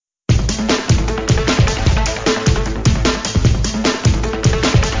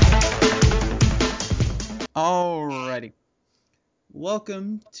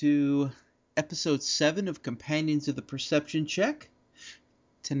Welcome to episode 7 of Companions of the Perception Check.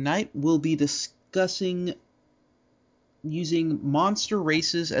 Tonight we'll be discussing using monster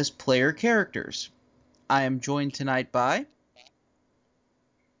races as player characters. I am joined tonight by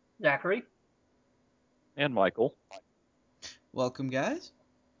Zachary. And Michael. Welcome, guys.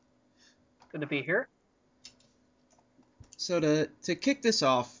 Good to be here. So to kick this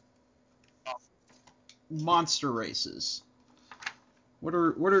off, monster races. What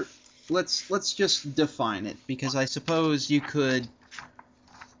are let's just define it, because I suppose you could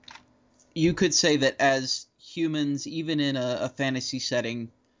say that as humans, even in a fantasy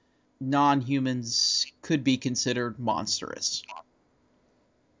setting, non-humans could be considered monstrous.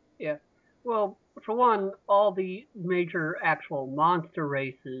 Yeah. Well, for one, all the major actual monster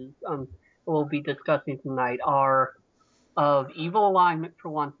races we'll be discussing tonight are of evil alignment, for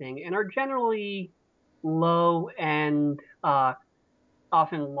one thing, and are generally low and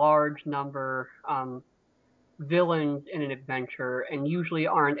often large number villains in an adventure, and usually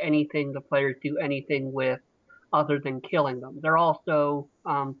aren't anything the players do anything with other than killing them. They're also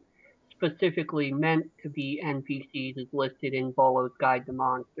specifically meant to be NPCs as listed in Volo's Guide to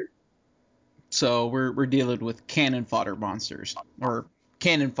Monsters. So we're dealing with cannon fodder monsters, or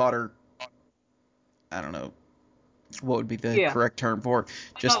cannon fodder. I don't know what would be the correct term for it.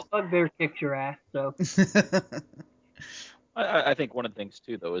 Just bugbear kicks your ass. So I think one of the things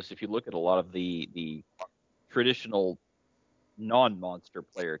too, though, is if you look at a lot of the traditional non-monster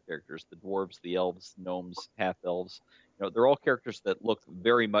player characters, the dwarves, the elves, gnomes, half-elves, they're all characters that look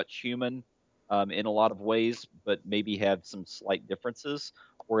very much human in a lot of ways, but maybe have some slight differences.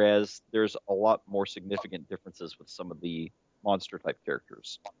 Whereas there's a lot more significant differences with some of the monster-type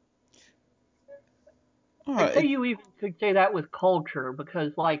characters. I'd say you even could say that with culture,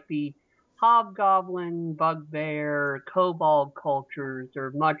 because like the hobgoblin, bugbear, kobold cultures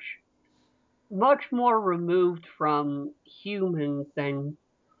are much more removed from humans than,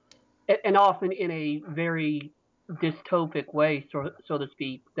 and often in a very dystopic way, so to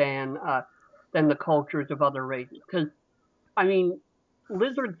speak, than the cultures of other races. Because I mean,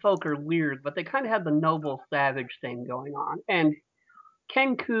 lizard folk are weird, but they kind of have the noble savage thing going on, and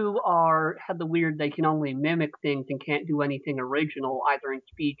Kenku had the weird they can only mimic things and can't do anything original, either in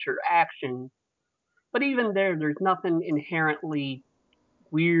speech or action. But even there's nothing inherently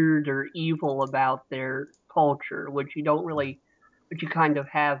weird or evil about their culture, which you kind of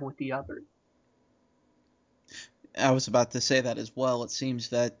have with the others. I was about to say that as well. It seems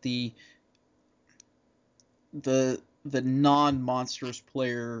that the non-monstrous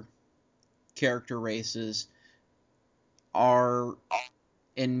player character races are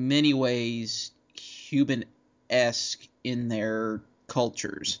in many ways human-esque in their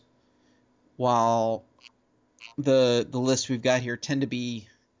cultures, while the list we've got here tend to be,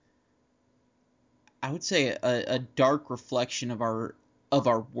 I would say, a dark reflection of our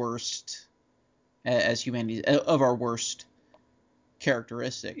worst as humanity, of our worst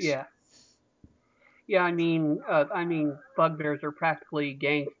characteristics. Yeah, I mean, bugbears are practically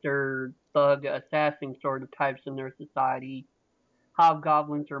gangster, thug, assassin sort of types in their society.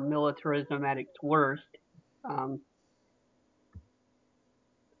 Hobgoblins are militarism at its worst.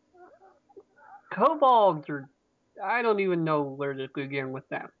 Kobolds are, I don't even know where to begin with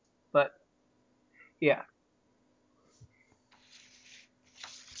them, but yeah.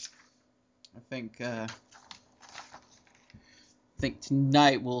 I think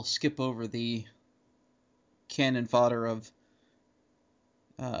tonight we'll skip over the cannon fodder of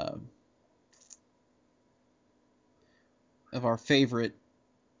our favorite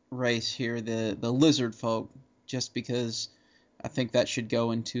race here, the lizard folk, just because I think that should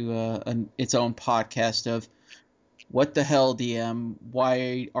go into its own podcast of what the hell, DM,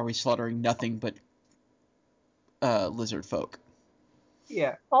 why are we slaughtering nothing but lizard folk?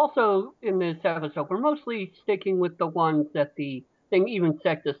 Yeah. Also, in this episode, we're mostly sticking with the ones that the thing even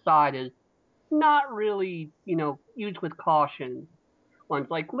sets aside as not really, used with caution. Ones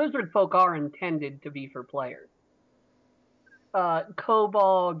like lizard folk are intended to be for players.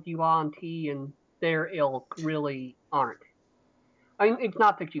 Kobold, Yuan-Ti, and their ilk really aren't. I mean, it's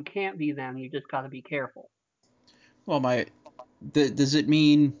not that you can't be them, you just gotta be careful. Well, does it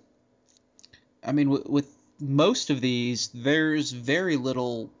mean, I mean, with most of these, there's very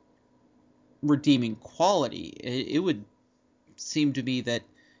little redeeming quality. It would seem to me that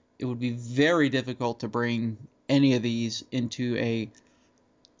it would be very difficult to bring any of these into a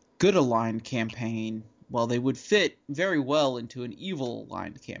good aligned campaign, while they would fit very well into an evil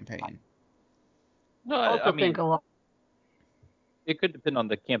aligned campaign. No, I also think a lot. it could depend on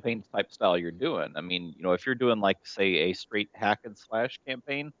the campaign type style you're doing. I mean, if you're doing like say a straight hack and slash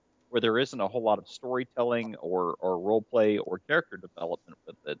campaign where there isn't a whole lot of storytelling or role play or character development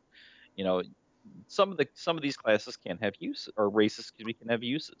with it, you know, some of these classes can have use or races, excuse me, can have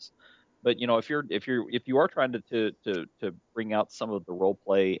uses. But if you are trying to bring out some of the role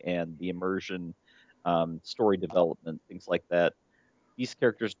play and the immersion, story development, things like that, these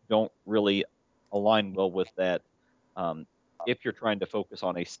characters don't really align well with that. Um, if you're trying to focus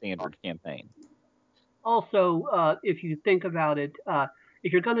on a standard campaign. Also, if you think about it,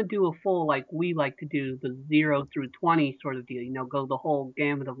 if you're going to do a full, like we like to do, the 0 through 20 sort of deal, go the whole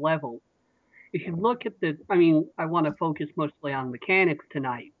gamut of levels. If you look at I want to focus mostly on mechanics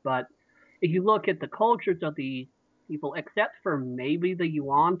tonight, but if you look at the cultures of these people, except for maybe the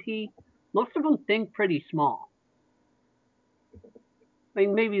Yuan-Ti, most of them think pretty small. I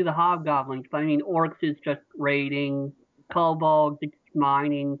mean, maybe the hobgoblins, but I mean, orcs is just raiding, kobolds it's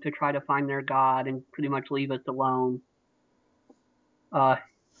mining to try to find their god and pretty much leave us alone. Uh,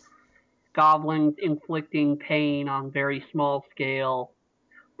 Goblins inflicting pain on very small scale.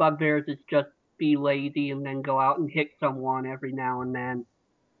 Bugbears is just be lazy and then go out and hit someone every now and then.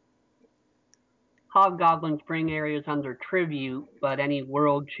 Hobgoblins bring areas under tribute, but any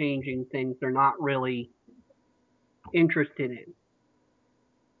world-changing things they're not really interested in.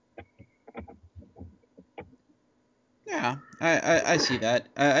 Yeah, I see that.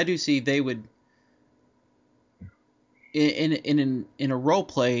 I do see they would in a role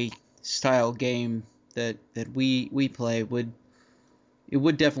play style game that we play would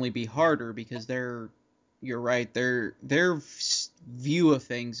definitely be harder because you're right, their view of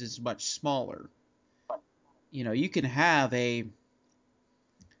things is much smaller. You can have a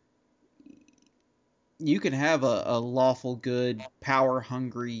lawful good, power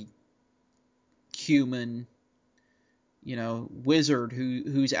hungry human, wizard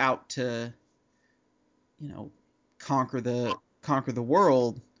who's out to, you know, conquer the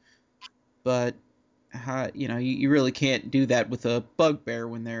world, but you really can't do that with a bugbear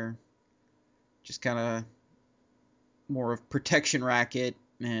when they're just kind of more of protection racket,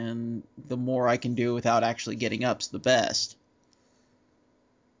 and the more I can do without actually getting up's the best.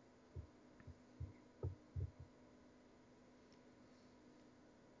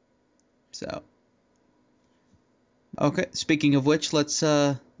 So, okay. Speaking of which, let's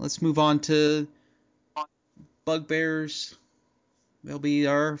move on to bugbears. They'll be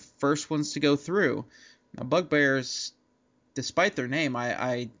our first ones to go through. Now, bugbears, despite their name,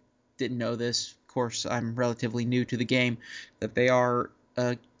 I didn't know this. Of course, I'm relatively new to the game. That they are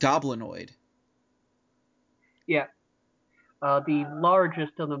a goblinoid. Yeah, the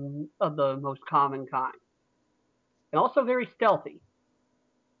largest of the most common kind, and also very stealthy.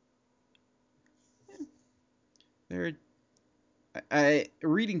 They're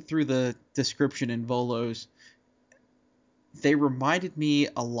reading through the description in Volos, they reminded me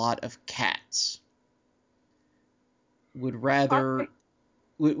a lot of cats. Would rather I,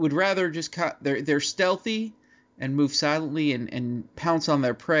 would rather just they're stealthy and move silently and pounce on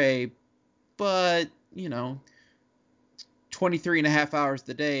their prey, but 23 and a half hours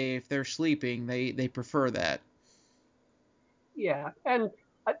a day, if they're sleeping, they prefer that. yeah, and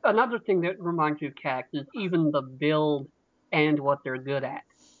another thing that reminds you of cats is even the build and what they're good at.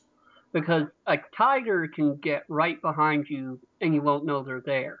 Because a tiger can get right behind you and you won't know they're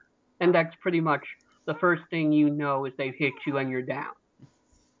there. And that's pretty much the first thing you know is they've hit you and you're down.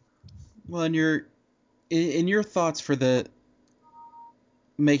 Well, and in your thoughts for the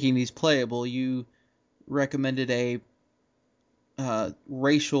making these playable, you recommended a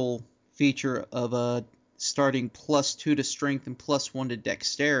racial feature of a starting +2 to strength and +1 to No,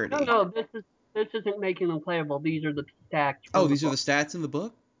 dexterity. no, this isn't making them playable. These are the stats Oh, from the these are the book. stats in the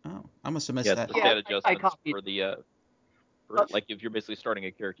book? Oh, I must have missed Yeah, it's that. the Yeah, stat I adjustments copied. for the Uh, like if you're basically starting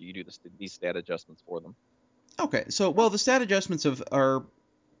a character, you do these stat adjustments for them. Okay, so, well, the stat adjustments are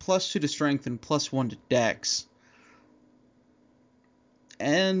 +2 to strength and +1 to dex.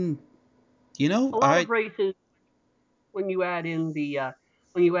 And, a lot of races, when you add in the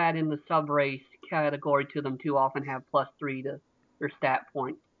sub race category to them, too often have +3 to their stat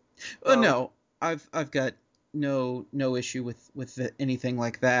points. So no, I've got no issue with anything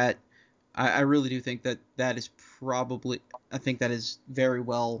like that. I really do think that is probably, I think that is very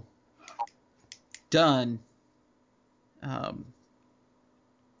well done, um,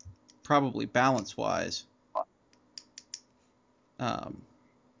 probably balance wise. Um,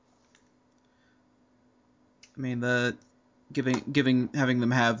 I mean, the having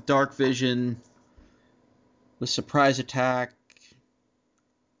them have dark vision with surprise attack,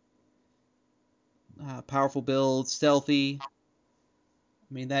 powerful build, stealthy.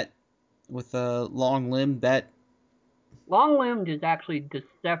 I mean, that with a long limb, that Long-limbed is actually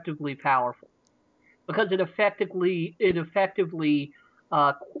deceptively powerful because it effectively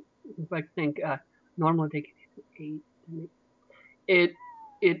I think normally they can hit 8.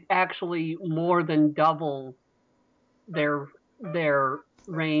 It actually more than doubles their their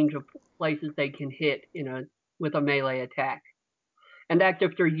range of places they can hit with a melee attack, and that's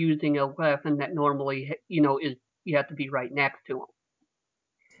if they're using a weapon that normally is you have to be right next to them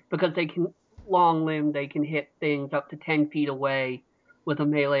because they can long limb they can hit things up to 10 feet away with a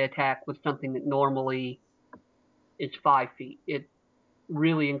melee attack with something that normally is 5 feet. It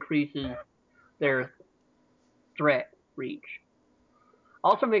really increases their threat reach.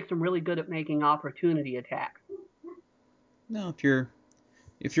 Also makes them really good at making opportunity attacks. no,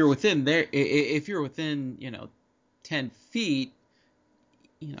 if you're within there, if you're within 10 feet,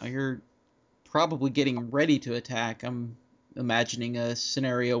 you're probably getting ready to attack. I'm imagining a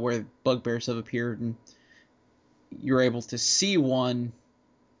scenario where bugbears have appeared and you're able to see one,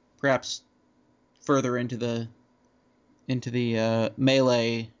 perhaps further into the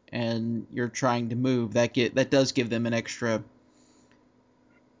melee, and you're trying to move. That does give them an extra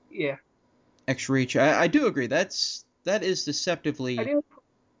Yeah, reach. I do agree. That is I deceptively. didn't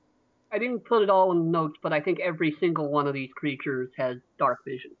I didn't put it all in the notes, but I think every single one of these creatures has dark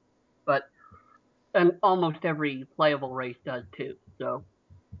vision. But and almost every playable race does too, so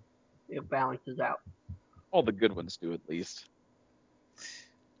it balances out. All the good ones do, at least.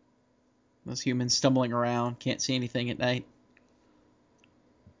 Those humans stumbling around, can't see anything at night.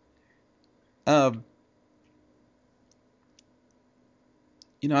 Um,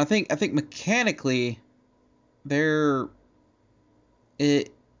 I think mechanically they're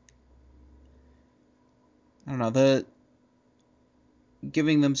it. I don't know, the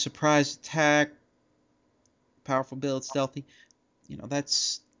giving them surprise attack, powerful build, stealthy.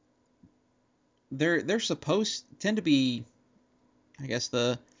 That's they're supposed tend to be, I guess,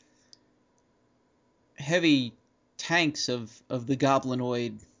 the heavy tanks of the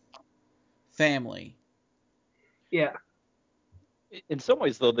goblinoid family. Yeah, In some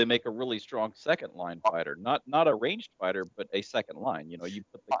ways, though, they make a really strong second line fighter. Not a ranged fighter, but a second line. You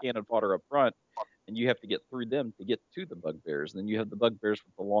put the cannon fodder up front, and you have to get through them to get to the bugbears. And then you have the bugbears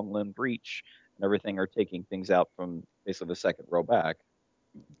with the long limbed reach and everything are taking things out from basically the second row back.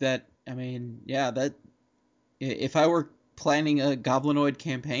 That I mean, yeah, that if I were planning a goblinoid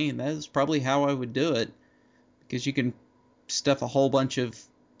campaign, that is probably how I would do it, because you can stuff a whole bunch of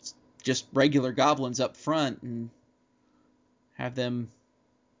just regular goblins up front and have them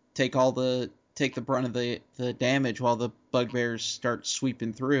take the brunt of the damage while the bugbears start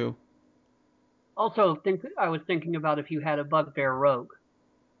sweeping through. also I was thinking about if you had a bugbear rogue.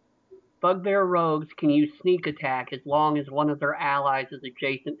 Bugbear rogues can use sneak attack as long as one of their allies is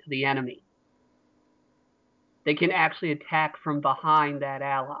adjacent to the enemy. They can actually attack from behind that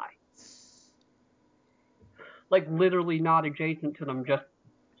ally, like literally not adjacent to them, just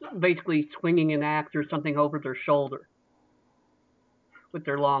basically swinging an axe or something over their shoulder with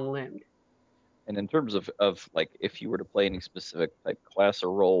their long limbs. And in terms of like if you were to play any specific type class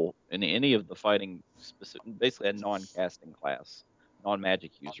or role in any of the fighting, basically a non-casting class,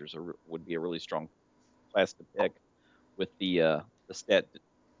 non-magic users would be a really strong class to pick with the stat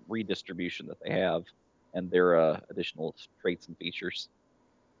redistribution that they have and their additional traits and features.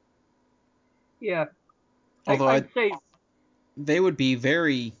 Yeah, Although I'd say they would be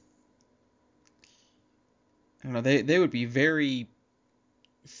very, I don't know, they would be very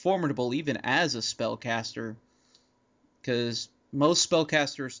formidable even as a spellcaster, because most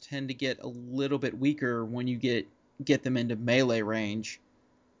spellcasters tend to get a little bit weaker when you get them into melee range.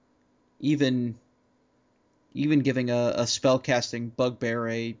 Even giving a spellcasting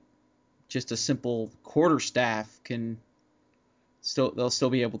bugbear just a simple quarterstaff can they'll still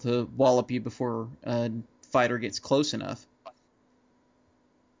be able to wallop you before a fighter gets close enough.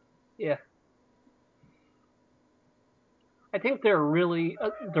 yeah. I think they're really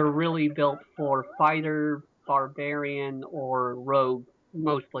built for fighter, barbarian, or rogue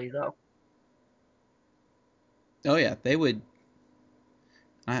mostly though. Oh yeah, they would.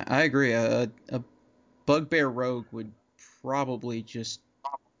 I agree. A bugbear rogue would probably just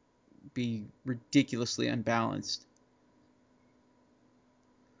be ridiculously unbalanced.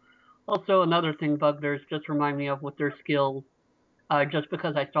 Also, another thing bugbears just remind me of with their skills, just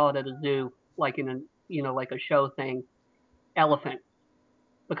because I saw it at a zoo, like in a like a show thing. Elephants,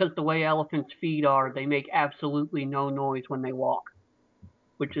 because the way elephants feed are, they make absolutely no noise when they walk,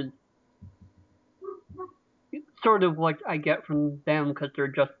 which is sort of what I get from them because they're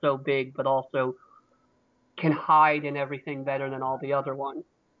just so big, but also can hide and everything better than all the other ones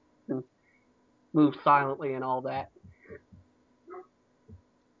and move silently and all that.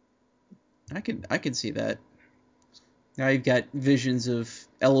 I can see that. Now you've got visions of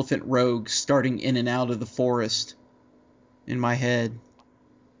elephant rogues starting in and out of the forest in my head.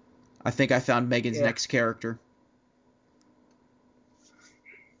 I think I found Megan's Yeah. next character.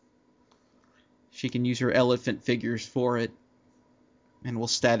 She can use her elephant figures for it, and we'll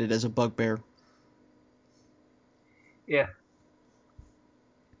stat it as a bugbear. Yeah.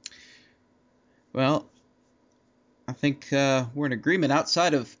 Well, I think we're in agreement.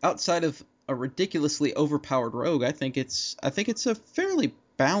 Outside of a ridiculously overpowered rogue, I think it's a fairly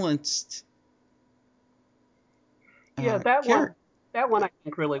balanced Yeah, that character. one I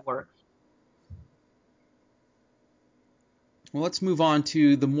think really works. Well, let's move on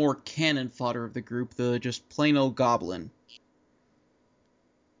to the more cannon fodder of the group, the just plain old goblin.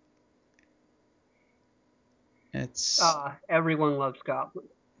 It's Everyone loves goblins.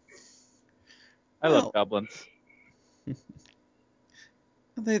 I love well, goblins.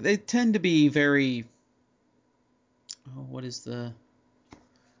 they tend to be very. Oh, what's the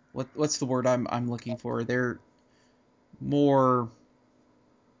word I'm looking for? They're more.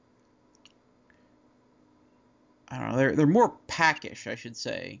 I don't know. They're more packish, I should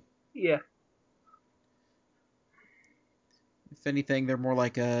say. Yeah. If anything, they're more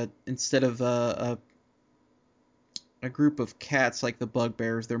like instead of a group of cats like the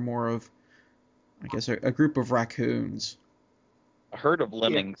bugbears, they're more of, I guess, a group of raccoons. A herd of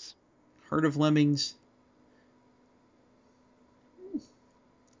lemmings. Herd of lemmings.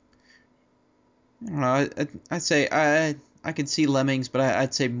 I don't know. I'd say I could see lemmings, but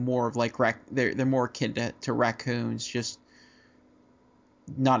I'd say more of like they're more akin to raccoons, just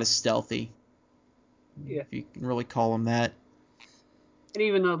not as stealthy, Yeah. if you can really call them that. And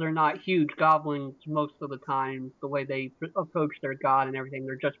even though they're not huge goblins most of the time, the way they approach their god and everything,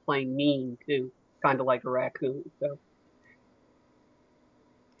 they're just plain mean too, kind of like a raccoon. So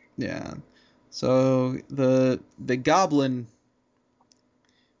Yeah. So the goblin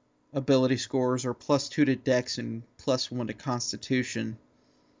ability scores are +2 to Dex and +1 to Constitution.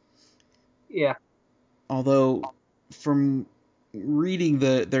 yeah, Although from reading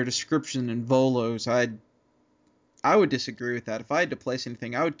their description in Volos, I would disagree with that. If I had to place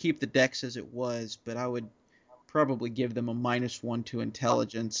anything, I would keep the Dex as it was, but I would probably give them a -1 to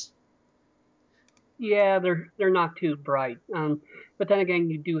Intelligence. yeah, they're not too bright. But then again,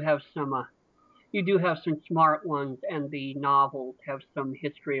 you do have some smart ones, and the novels have some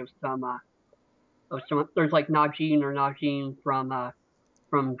history of some. There's like Najin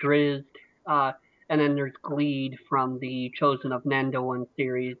from Drizzt, and then there's Gleed from the Chosen of Nendoan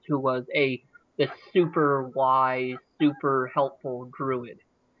series, who was this super wise, super helpful druid.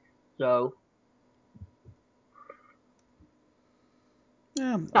 So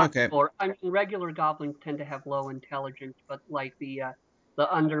Yeah, not okay. for I mean, regular goblins tend to have low intelligence, but like the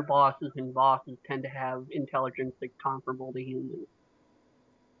underbosses and bosses tend to have intelligence that's comparable to humans.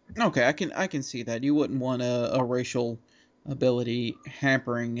 Okay, I can see that. You wouldn't want a racial ability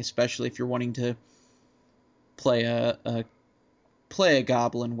hampering, especially if you're wanting to play a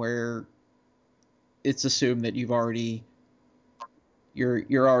goblin where it's assumed that you're already,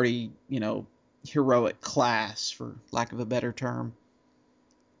 heroic class, for lack of a better term.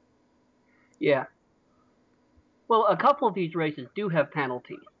 Yeah. Well, a couple of these races do have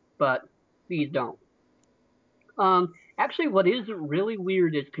penalties, but these don't. Actually, what is really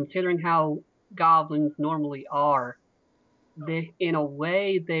weird is considering how goblins normally are, in a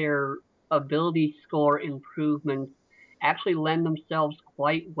way, their ability score improvements actually lend themselves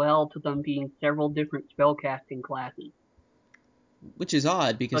quite well to them being several different spellcasting classes. Which is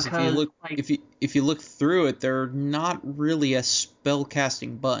odd because if you Because, look like, if you look through it, they're not really a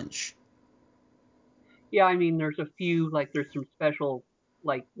spellcasting bunch. yeah, I mean, there's some special,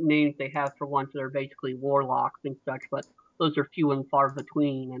 like, names they have for ones that are basically warlocks and such, but those are few and far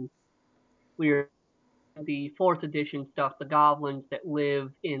between. And we're the fourth edition stuff, the goblins that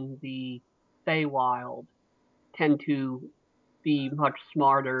live in the Feywild tend to be much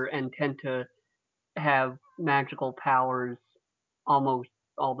smarter and tend to have magical powers almost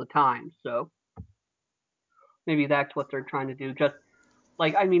all the time. So maybe that's what they're trying to do. Just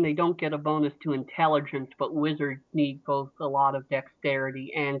like, I mean, they don't get a bonus to intelligence, but wizards need both a lot of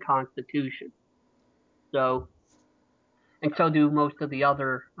dexterity and constitution. So, and so do most of the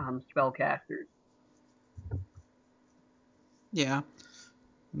other spellcasters. Yeah.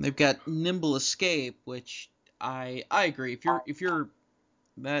 And they've got nimble escape, which I agree. If you're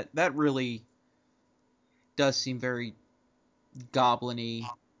that really does seem very goblin-y,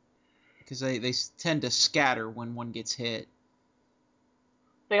 because they tend to scatter when one gets hit.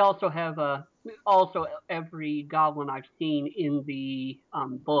 They also have also every goblin I've seen in the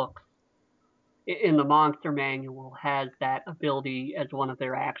books in the monster manual has that ability as one of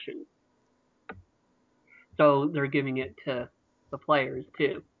their actions. So they're giving it to the players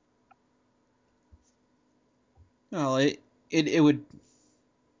too. Well, it would.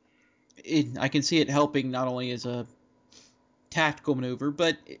 I can see it helping not only as a tactical maneuver,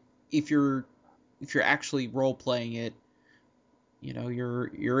 but if you're actually role playing it,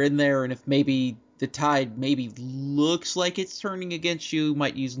 you're in there, and if maybe the tide maybe looks like it's turning against you,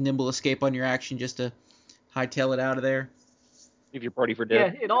 might use nimble escape on your action just to hightail it out of there. Leave your party for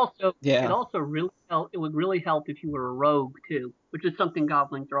Yeah, dead. it Yeah. also really help. It would really help if you were a rogue too, which is something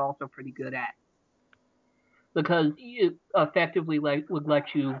goblins are also pretty good at. Because it effectively would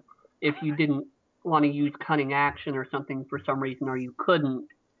let you, if you didn't want to use cunning action or something for some reason, or you couldn't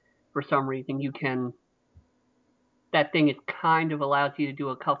for some reason, you can. That thing is kind of allows you to do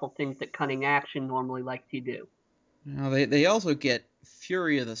a couple things that cunning action normally lets you do. Now they also get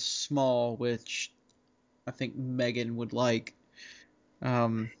Fury of the Small, which I think Megan would like.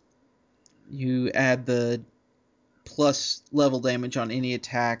 Um, you add the plus level damage on any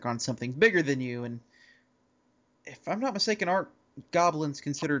attack on something bigger than you, and if I'm not mistaken, aren't goblins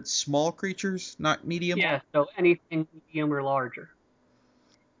considered small creatures, not medium? Yeah, so anything medium or larger.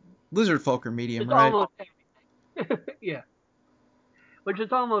 Lizard folk are medium, It's right? almost everything. Yeah, which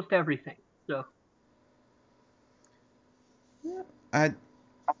is almost everything. So I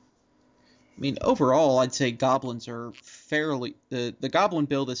mean, overall, I'd say goblins are fairly the goblin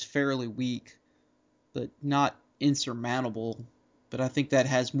build is fairly weak, but not insurmountable. But I think that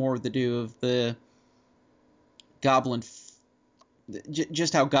has more to do of the goblin,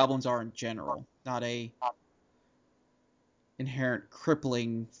 just how goblins are in general, not a inherent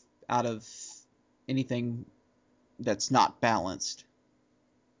crippling out of anything that's not balanced.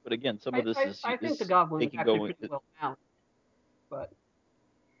 But again, some of this I think the is goblin is taking actually going pretty well balanced, but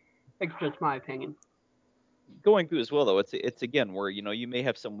it's just my opinion. going through as well though. It's again where you may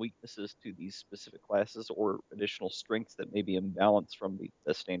have some weaknesses to these specific classes or additional strengths that may be imbalanced from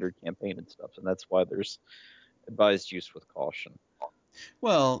the standard campaign and stuff, and that's why there's advised use with caution.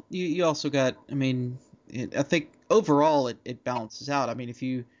 Well, you also got, I mean, I think overall it balances out. I mean, if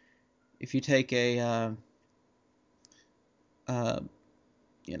you take a uh,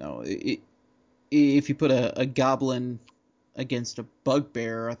 you know, if you put a goblin against a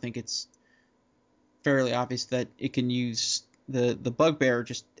bugbear, I think it's fairly obvious that it can use the bugbear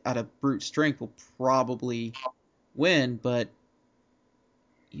just out of brute strength will probably win, but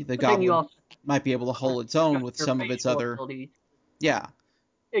the But then you goblin also might be able to hold its own with your some of its facial other. abilities. Yeah.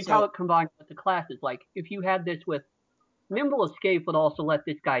 It's how So it combines with the classes. Like if you had this with nimble escape, would also let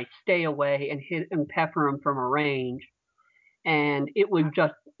this guy stay away and hit and pepper him from a range, and it would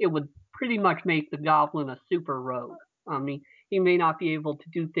pretty much make the goblin a super rogue. I mean, he may not be able to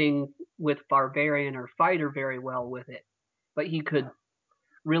do things with barbarian or fighter very well with it, but he could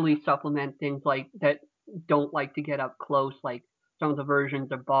really supplement things like that don't like to get up close, like some of the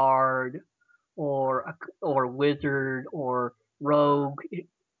versions of bard or wizard or rogue.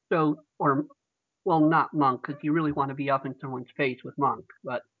 So or well, not monk because you really want to be up in someone's face with monk,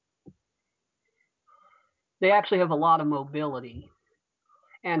 but they actually have a lot of mobility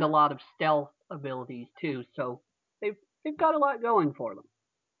and a lot of stealth abilities too. So they've got a lot going for them.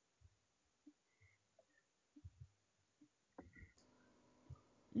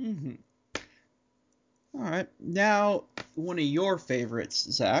 mhm. All right. Now, one of your favorites,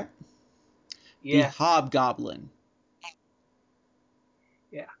 Zach, the Yeah, hobgoblin.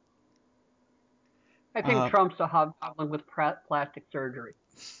 yeah. I think Uh, Trump's a hobgoblin with plastic surgery.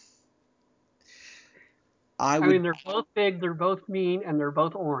 I I mean, would, they're both big, they're both mean, and they're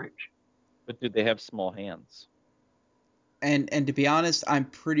both orange. But do they have small hands? and to be honest, I'm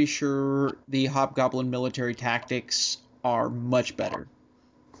pretty sure the hobgoblin military tactics are much better.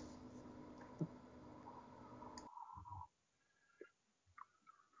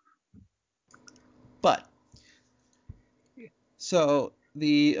 But so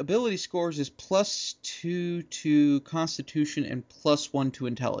the ability scores is +2 to Constitution and +1 to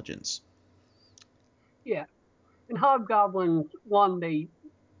Intelligence. Yeah. And hobgoblins, one, they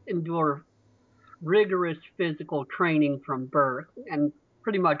endure rigorous physical training from birth, and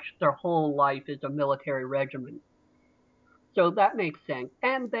pretty much their whole life is a military regiment. So that makes sense.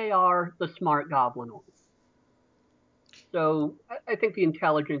 And they are the smart goblin ones. So I think the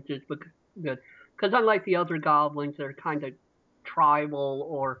intelligence is good. Because unlike the other goblins that are kind of tribal,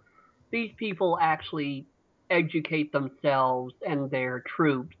 or these people actually educate themselves and their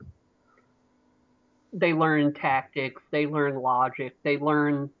troops they learn tactics, they learn logic, they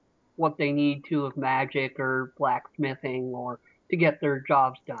learn what they need to of magic or blacksmithing or to get their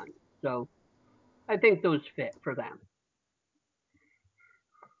jobs done. So I think those fit for them.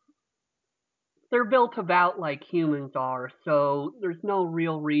 They're built about like humans are, so there's no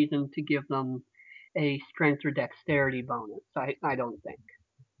real reason to give them a strength or dexterity bonus. I don't think.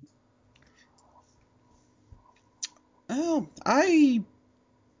 Oh, I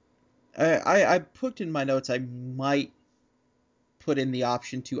put in my notes I might put in the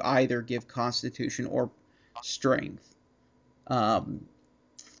option to either give Constitution or Strength. Um,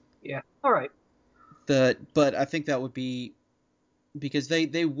 Yeah. All right. but I think that would be because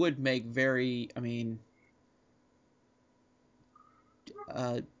they would make very. I mean,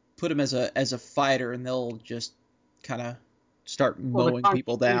 uh, put him as a fighter, and they'll just kind of start Well, mowing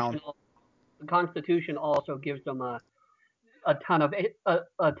people down. The Constitution also gives them a ton of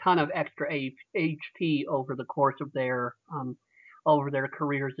a ton of extra HP over their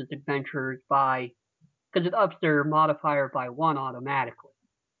careers as adventurers by because it ups their modifier by one automatically.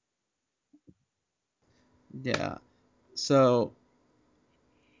 Yeah. So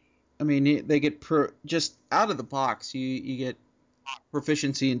I mean, they get just out of the box. You get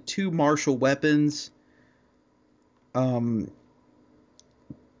proficiency in 2 martial weapons, um,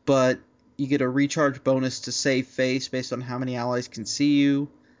 but you get a recharge bonus to save face based on how many allies can see you.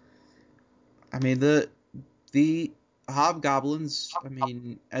 I mean, the hobgoblins. I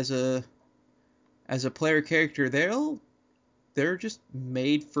mean, as a player character, they're just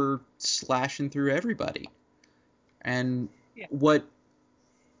made for slashing through everybody. And Yeah. what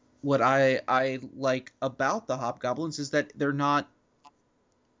I like about the hobgoblins is that they're not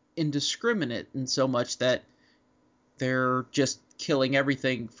indiscriminate in so much that they're just killing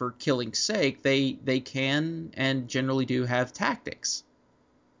everything for killing's sake. They can and generally do have tactics.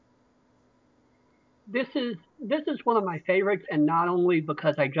 This is one of my favorites, and not only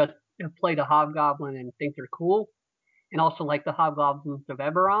because I just have played a hobgoblin and think they're cool, and also like the hobgoblins of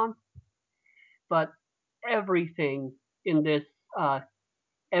Eberron, but everything in this uh,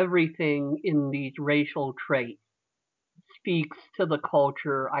 everything in these racial traits speaks to the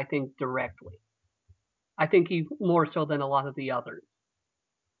culture, I think, directly. I think even more so than a lot of the others.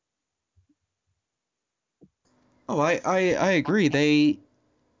 Oh, I agree. The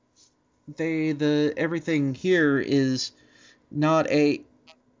everything here is not a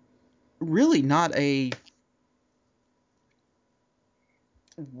really not a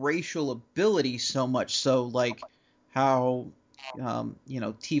racial ability so much so like how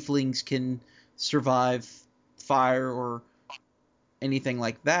tieflings can survive fire or anything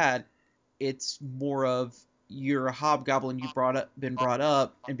like that. It's more of you're a hobgoblin, been brought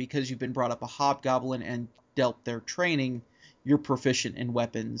up, and because you've been brought up a hobgoblin and dealt their training, you're proficient in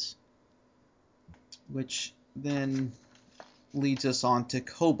weapons, which then leads us on to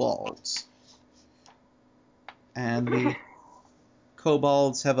kobolds. And the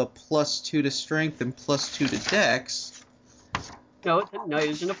kobolds have a +2 to strength and +2 to dex. No, it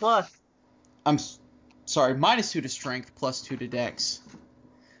isn't a plus. I'm sorry, -2 to strength, +2 to dex.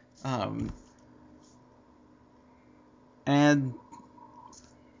 Um, and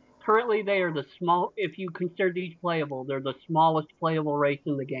Currently, they are the small. If you consider these playable, they're the smallest playable race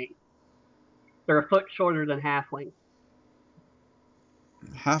in the game. They're a foot shorter than halflings.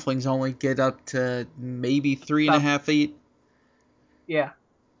 halflings only get up to maybe three and a About half feet. yeah.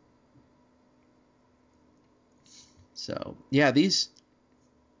 So yeah, these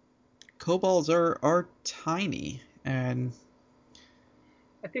kobolds are tiny, and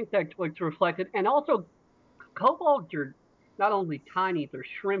I think that's what's reflected. And also, kobolds are not only tiny, they're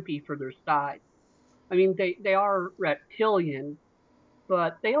shrimpy for their size. I mean, they are reptilian,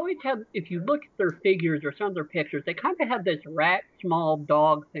 but they always have, if you look at their figures or some of their pictures, they kind of have this rat small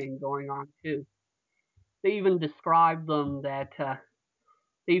dog thing going on too. They even describe them that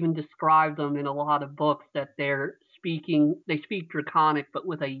they even describe them in a lot of books that they speak draconic but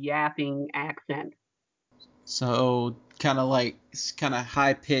with a yapping accent. so kind of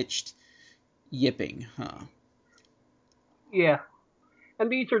high pitched yipping, huh? Yeah,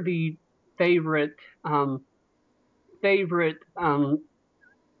 and these are the favorite um, favorite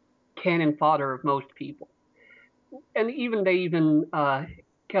cannon fodder of most people. And they even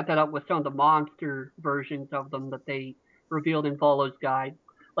kept that up with some of the monster versions of them that they revealed in Volo's guide.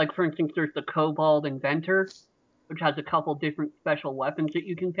 Like for instance, there's the Kobold Inventor, which has a couple different special weapons that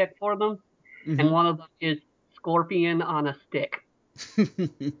you can pick for them, and Mm-hmm. one of them is Scorpion on a stick,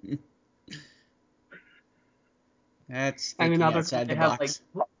 That's and thinking another outside they the have like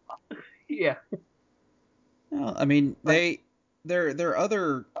box. yeah, Well, I mean, but their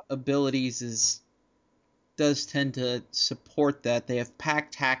other abilities is does tend to support that. They have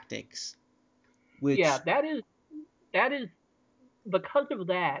pack tactics, Yeah, which that is because of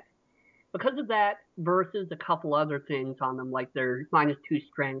that. Because of that versus a couple other things on them, like their -2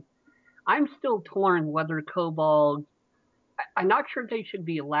 strength. I'm still torn whether kobolds. I'm not sure they should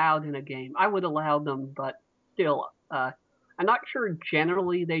be allowed in a game. I would allow them, but still, I'm not sure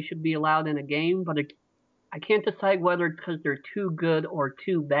generally they should be allowed in a game. But I can't decide whether it's because they're too good or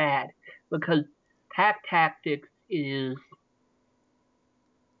too bad. Because pack tactics is uh,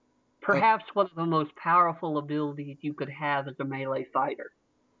 perhaps one of the most powerful abilities you could have as a melee fighter.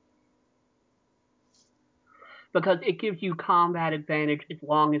 Because it gives you combat advantage as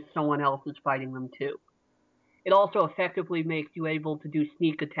long as someone else is fighting them too. It also effectively makes you able to do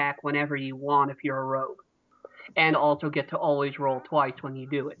sneak attack whenever you want if you're a rogue, and also get to always roll twice when you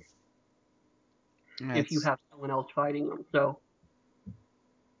do it if you that's have someone else fighting them. So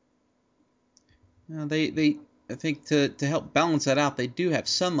they I think to help balance that out, they do have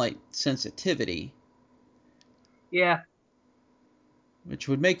sunlight sensitivity, yeah, which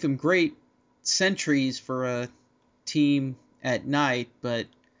would make them great sentries for a team at night, but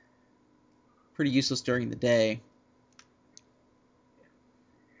pretty useless during the day.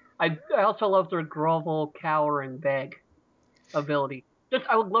 I also love their grovel, cower, and beg ability. Just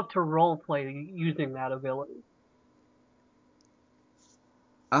I would love to role play using that ability.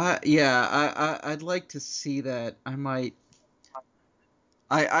 Yeah, I'd like to see that. I might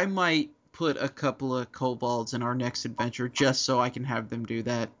put a couple of kobolds in our next adventure just so I can have them do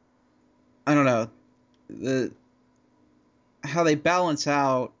that. I don't know. The how they balance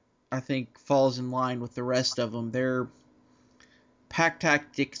out, I think, falls in line with the rest of them. Their pack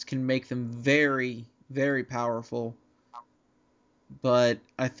tactics can make them very, very powerful, but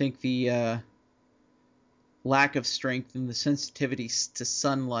I think the lack of strength and the sensitivity to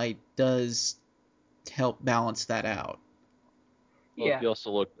sunlight does help balance that out. Well, if Yeah, you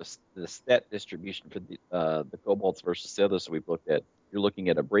also look at the stat distribution for the kobolds versus the others we've looked at, you're looking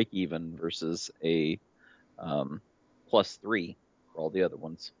at a break even versus a um, +3 for all the other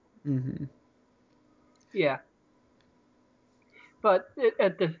ones. Mm-hmm. yeah, but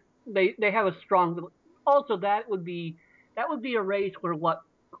at the they have a strong. Also, that would be a race where what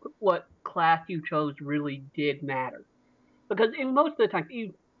class you chose really did matter. Because in most of the time,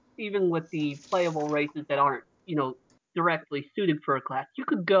 even with the playable races that aren't, directly suited for a class, you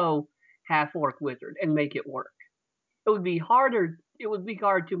could go half orc wizard and make it work. It would be harder. It would be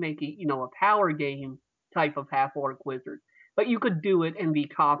hard to make a power game type of half orc wizard, but you could do it and be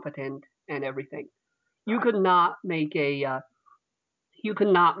competent and everything. You could not make a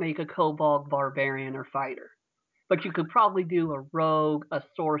kobold barbarian or fighter, but you could probably do a rogue, a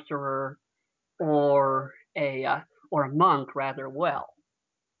sorcerer, or a monk rather well.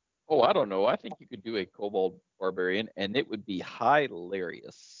 Oh, I don't know. I think you could do a kobold barbarian, and it would be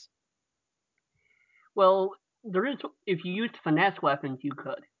hilarious. Well, there is if you used finesse weapons, you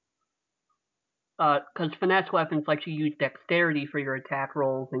could, because finesse weapons let you use dexterity for your attack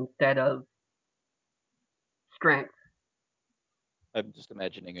rolls instead of strength. I'm just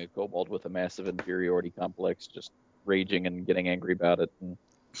imagining a kobold with a massive inferiority complex, just raging and getting angry about it. And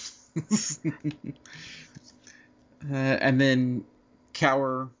And then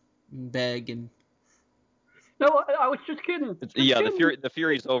cower, and beg, and No, I was just kidding. Just yeah, kidding. the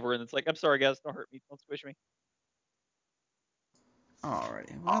fury's over, and it's like, I'm sorry, guys, don't hurt me, don't squish me.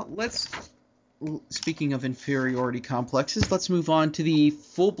 alrighty. Well, let's. Speaking of inferiority complexes, let's move on to the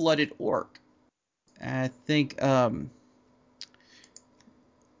full-blooded orc. I think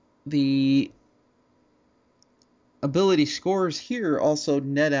the ability scores here also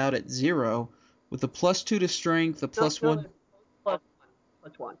net out at 0, with a +2 to strength, a No, plus no, 1. it's +1.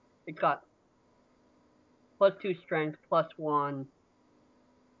 +1. It got +2 strength, +1.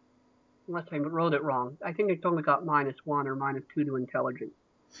 Unless I wrote it wrong. I think it's only got -1 or -2 to intelligence.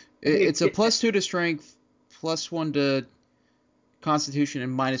 I think It's a it +2 to strength, +1 to constitution,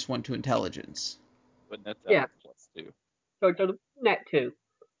 and -1 to intelligence. But that's out yeah. at +2. So it's a net 2.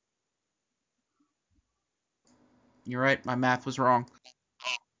 You're right, my math was wrong.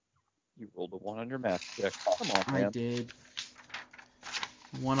 You rolled a 1 on your math check. Come on, I man. did.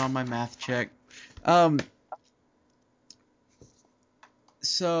 1 on my math check. Um,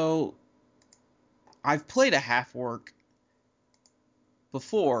 so I've played a half orc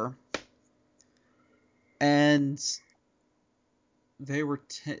before, and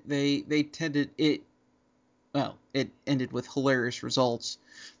they tended it. Well, it ended with hilarious results.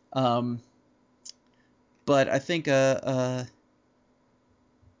 Um, but I think a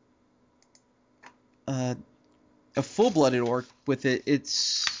full-blooded orc with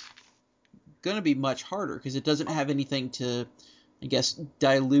it's going to be much harder because it doesn't have anything to, I guess,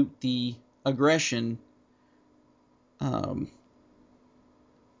 dilute the aggression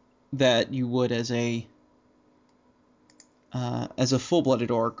that you would as a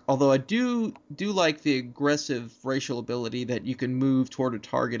full-blooded orc. Although I do like the aggressive racial ability that you can move toward a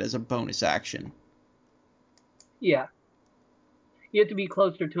target as a bonus action. Yeah. You have to be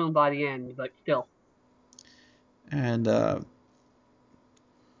closer to him by the end, but still. And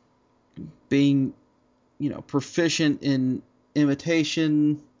being, proficient in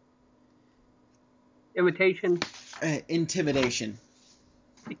intimidation.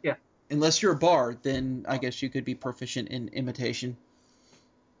 Yeah. Unless you're a bard, then I guess you could be proficient in imitation.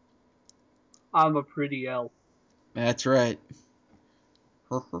 I'm a pretty elf. That's right.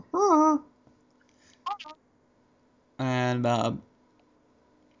 And I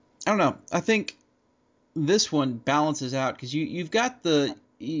don't know. I think this one balances out because you've got a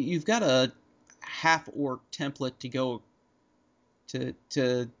half orc template to go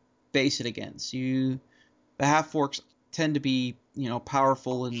to base it against. The half orcs tend to be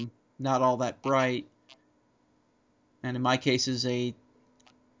powerful and not all that bright, and in my case is a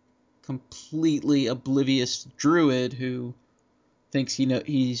completely oblivious druid who thinks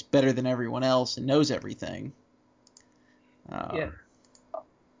he's better than everyone else and knows everything. Yeah.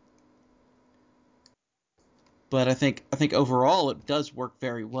 But I think overall it does work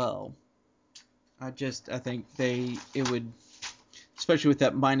very well. I think it would, especially with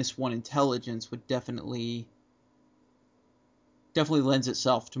that -1 intelligence, would definitely lends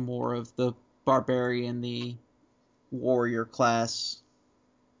itself to more of the barbarian, the warrior class.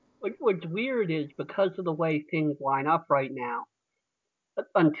 What's weird is because of the way things line up right now,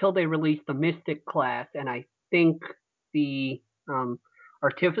 until they release the Mystic class, and I think the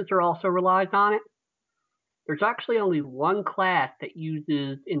Artificer also relies on it, there's actually only one class that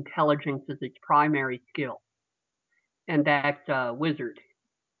uses intelligence as its primary skill, and that's Wizard.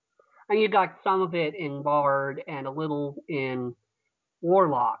 And you got some of it in Bard and a little in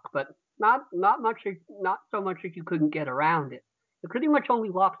Warlock, but not so much that you couldn't get around it. It pretty much only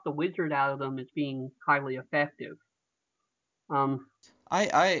locks the Wizard out of them as being highly effective. Okay.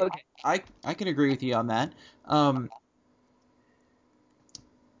 I can agree with you on that.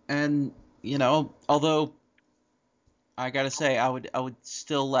 And although I gotta say, I would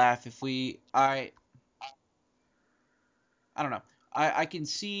still laugh if I don't know. I can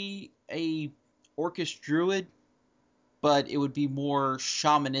see a orcish druid, but it would be more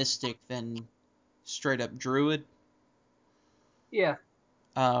shamanistic than straight up druid. Yeah.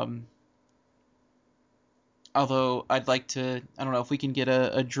 Although I'd like to, I don't know if we can get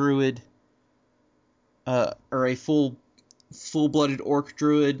a druid, or a full-blooded orc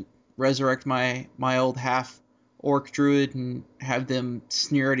druid, resurrect my old half orc druid and have them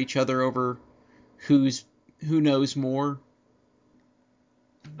sneer at each other over who knows more.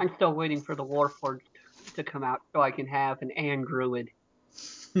 I'm still waiting for the Warforged to come out so I can have an Andruid.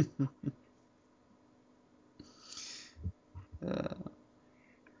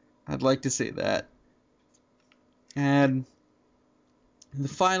 I'd like to see that. And the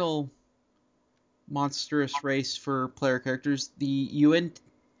final monstrous race for player characters, the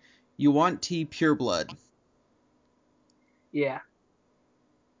Yuan-Ti Pureblood. Yeah.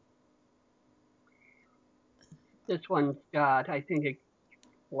 This one's got, I think, a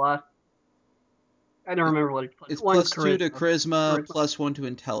plus. I don't remember what it's plus. It's One's +2 to charisma. charisma, +1 to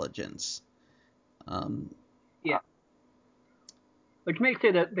intelligence. Yeah. Which makes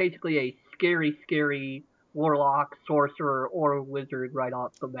it basically a scary warlock, sorcerer, or wizard right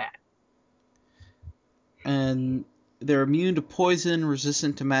off the bat. And they're immune to poison,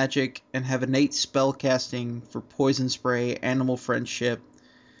 resistant to magic, and have innate spell casting for poison spray, animal friendship,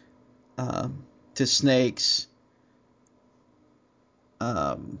 to snakes,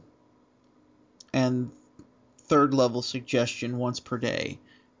 and 3rd level suggestion once per day.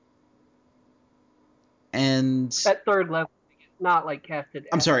 And at 3rd level, not like casted.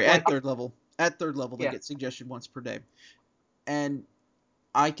 I'm sorry, at 3rd level. At 3rd level, they Yeah. get suggestion once per day. And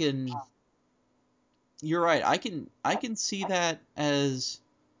you're right. I can see that as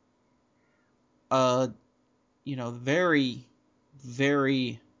a very,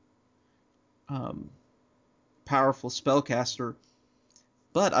 very powerful spellcaster,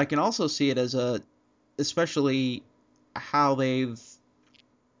 but I can also see it as especially how they've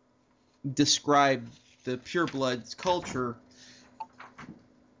described the purebloods culture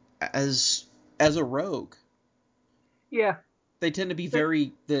as a rogue. Yeah. They tend to be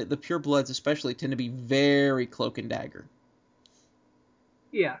the purebloods especially tend to be very cloak and dagger.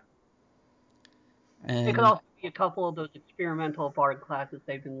 Yeah. And it could also be a couple of those experimental bard classes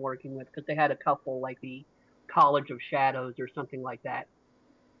they've been working with, because they had a couple like the College of Shadows or something like that,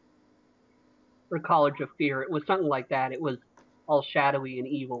 or College of Fear. It was something like that. It was all shadowy and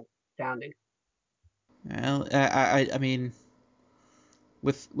evil sounding. Well, I mean,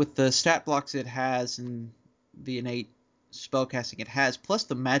 with the stat blocks it has and the innate spellcasting it has, plus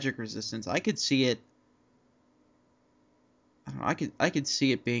the magic resistance, I could see it. I don't know, I could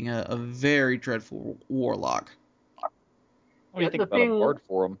see it being a very dreadful warlock. What do you think about a bard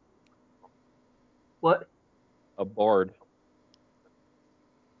for him? What? A bard.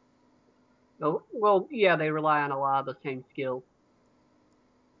 Oh, well, yeah, they rely on a lot of the same skills.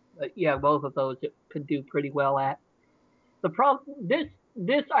 But yeah, both of those it could do pretty well at. The problem,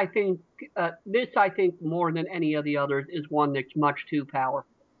 this I think, this I think more than any of the others is one that's much too powerful.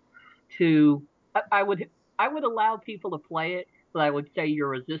 To I would I would allow people to play it, but I would say you're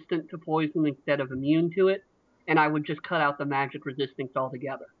resistant to poison instead of immune to it, and I would just cut out the magic resistance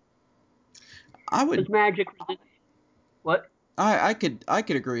altogether. I Because would. magic what? I could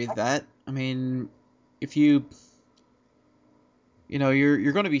agree with that. I mean, if you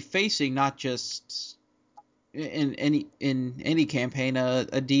you're going to be facing not just in any campaign, a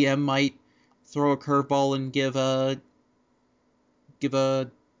DM might throw a curveball and give a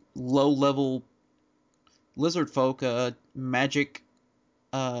low level lizard folk uh,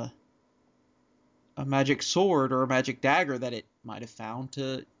 a magic sword or a magic dagger that it might have found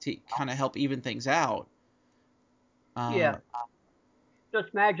to kind of help even things out. Yeah,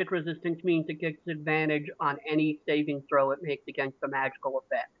 just magic resistance means it gets advantage on any saving throw it makes against a magical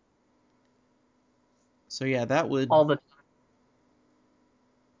effect. So yeah, that would All the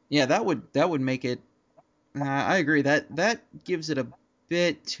that would make it. I agree that gives it a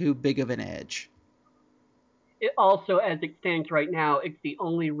bit too big of an edge. It also, as it stands right now, it's the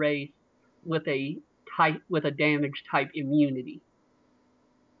only race with a damage type immunity.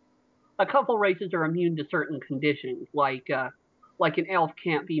 A couple races are immune to certain conditions, like an elf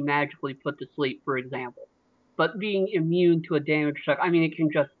can't be magically put to sleep, for example. But being immune to a damage type, I mean, it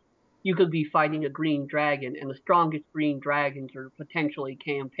can just you could be fighting a green dragon, and the strongest green dragons are potentially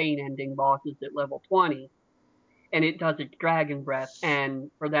campaign-ending bosses at level 20, and it does its dragon breath, and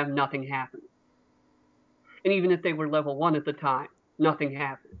for them nothing happens. And even if they were level 1 at the time, nothing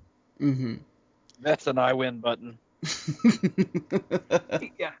happens. Mm-hmm. That's an I win button.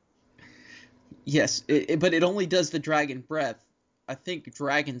 Yeah. Yes, but it only does the dragon breath. I think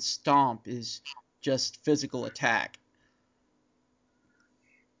dragon stomp is just physical attack.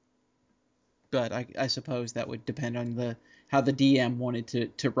 But I suppose that would depend on how the DM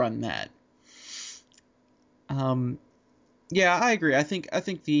wanted to run that. Yeah, I agree. I think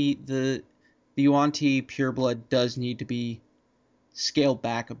the Yuan-Ti pureblood does need to be scaled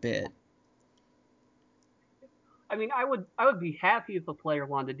back a bit. I mean, I would be happy if a player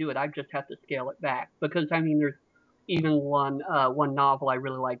wanted to do it. I'd just have to scale it back because I mean, there's even one novel I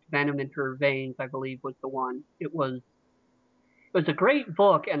really liked, Venom in Her Veins, I believe was the one. It was a great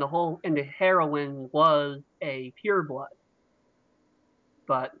book, and the heroine was a pureblood,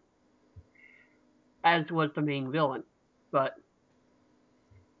 but as was the main villain. But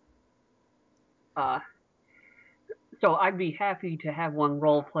uh, so I'd be happy to have one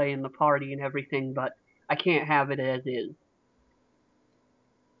role play in the party and everything, but I can't have it as is.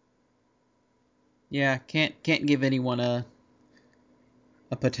 Yeah, can't give anyone a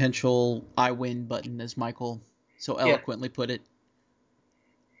potential I win button, as Michael so Yeah, eloquently put it.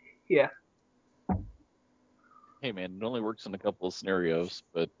 yeah, Hey man, it only works in a couple of scenarios,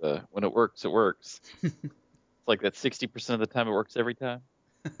 but when it works, it works. It's like that 60% of the time it works every time.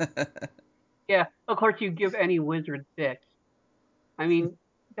 yeah. Of course, you give any wizard 6. I mean,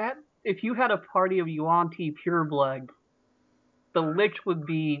 that if you had a party of Yuan-Ti purebloods, the lich would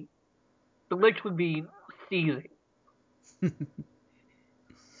be the lich would be seething because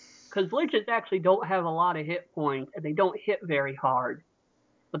liches actually don't have a lot of hit points and they don't hit very hard,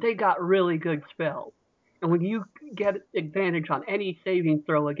 but they got really good spells. And when you get advantage on any saving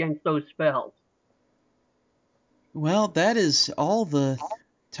throw against those spells, Well, that is all the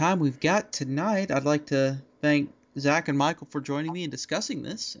time we've got tonight. I'd like to thank Zach and Michael for joining me and discussing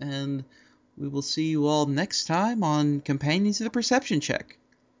this, and we will see you all next time on Companions of the Perception Check.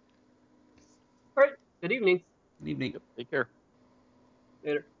 all right, good evening. Good evening. Yep, take care.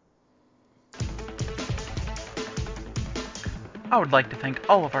 Later. I would like to thank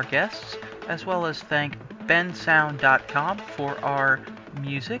all of our guests, as well as thank bensound.com for our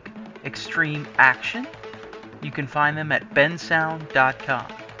music, Extreme Action. You can find them at bensound.com.